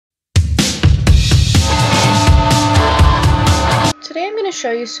to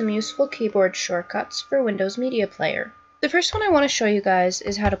show you some useful keyboard shortcuts for Windows Media Player. The first one I want to show you guys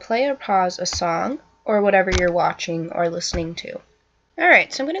is how to play or pause a song or whatever you're watching or listening to.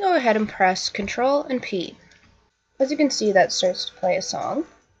 Alright, so I'm going to go ahead and press Ctrl and P. As you can see, that starts to play a song,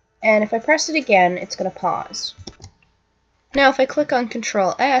 and if I press it again, it's going to pause. Now if I click on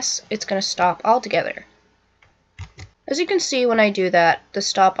Ctrl S, it's going to stop altogether. As you can see, when I do that, the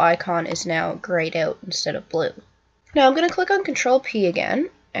stop icon is now grayed out instead of blue. Now I'm going to click on Ctrl P again,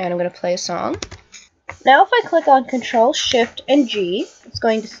 and I'm going to play a song. Now if I click on Ctrl Shift and G, it's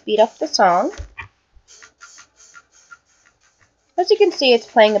going to speed up the song. As you can see, it's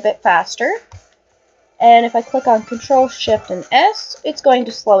playing a bit faster. And if I click on Ctrl Shift and S, it's going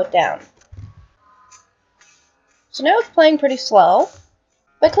to slow it down. So now it's playing pretty slow.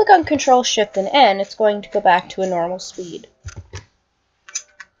 If I click on Ctrl Shift and N, it's going to go back to a normal speed.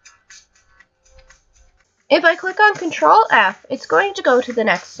 If I click on Ctrl F, it's going to go to the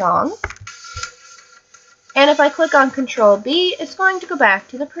next song. And if I click on Ctrl B, it's going to go back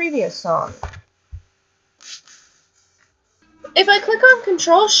to the previous song. If I click on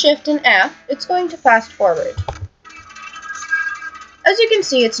Ctrl Shift and F, it's going to fast forward. As you can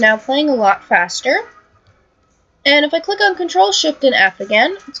see, it's now playing a lot faster. And if I click on Ctrl Shift and F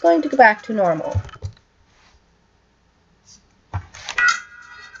again, it's going to go back to normal.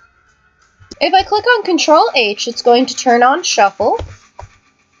 If I click on Ctrl H, it's going to turn on shuffle.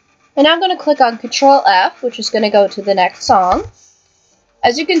 And now I'm going to click on Ctrl F, which is going to go to the next song.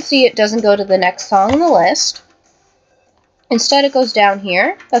 As you can see, it doesn't go to the next song in the list. Instead, it goes down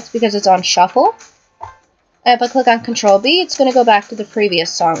here. That's because it's on shuffle. And if I click on Ctrl B, it's going to go back to the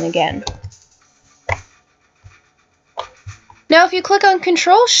previous song again. Now, if you click on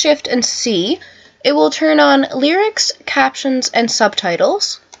Ctrl Shift and C, it will turn on lyrics, captions, and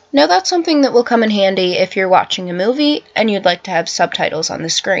subtitles. Now that's something that will come in handy if you're watching a movie and you'd like to have subtitles on the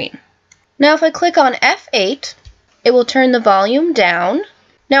screen. Now if I click on F8, it will turn the volume down.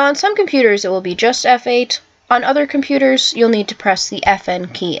 Now on some computers it will be just F8. On other computers you'll need to press the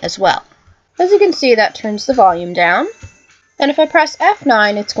FN key as well. As you can see, that turns the volume down. And if I press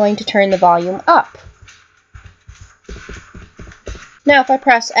F9, it's going to turn the volume up. Now if I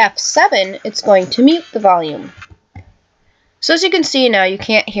press F7, it's going to mute the volume. So as you can see now, you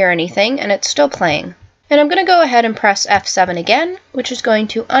can't hear anything, and it's still playing. And I'm going to go ahead and press F7 again, which is going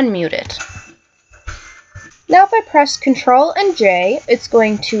to unmute it. Now if I press Ctrl and J, it's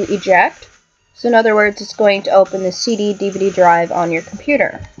going to eject. So in other words, it's going to open the CD/DVD drive on your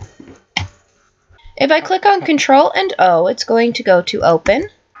computer. If I click on Ctrl and O, it's going to go to open.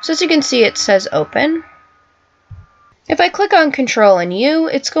 So as you can see, it says open. If I click on Ctrl and U,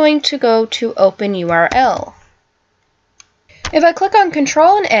 it's going to go to open URL. If I click on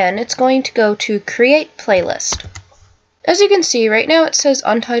Ctrl and N, it's going to go to Create Playlist. As you can see, right now it says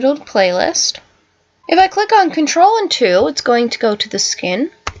Untitled Playlist. If I click on Ctrl and 2, it's going to go to the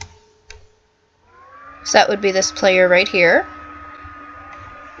skin. So that would be this player right here.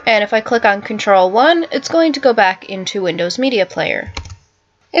 And if I click on Ctrl 1, it's going to go back into Windows Media Player.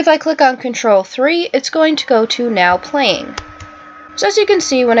 If I click on Ctrl 3, it's going to go to Now Playing. So as you can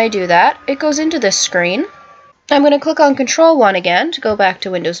see, when I do that, it goes into this screen. I'm going to click on Ctrl 1 again to go back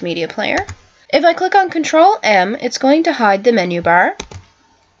to Windows Media Player. If I click on Ctrl M, it's going to hide the menu bar.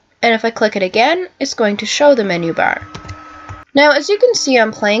 And if I click it again, it's going to show the menu bar. Now, as you can see,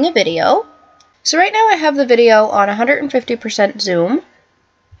 I'm playing a video. So right now I have the video on 150% zoom.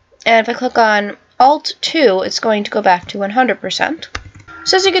 And if I click on Alt 2, it's going to go back to 100%.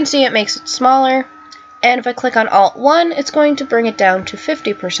 So as you can see, it makes it smaller. And if I click on Alt 1, it's going to bring it down to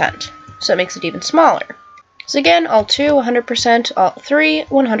 50%. So it makes it even smaller. So again, Alt 2, 100%, Alt 3,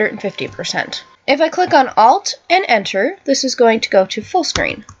 150%. If I click on Alt and Enter, this is going to go to full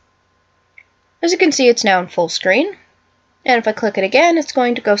screen. As you can see, it's now in full screen. And if I click it again, it's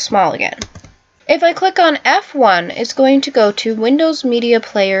going to go small again. If I click on F1, it's going to go to Windows Media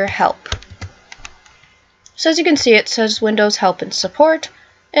Player Help. So as you can see, it says Windows Help and Support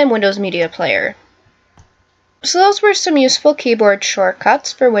and Windows Media Player. So those were some useful keyboard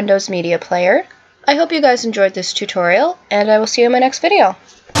shortcuts for Windows Media Player. I hope you guys enjoyed this tutorial, and I will see you in my next video.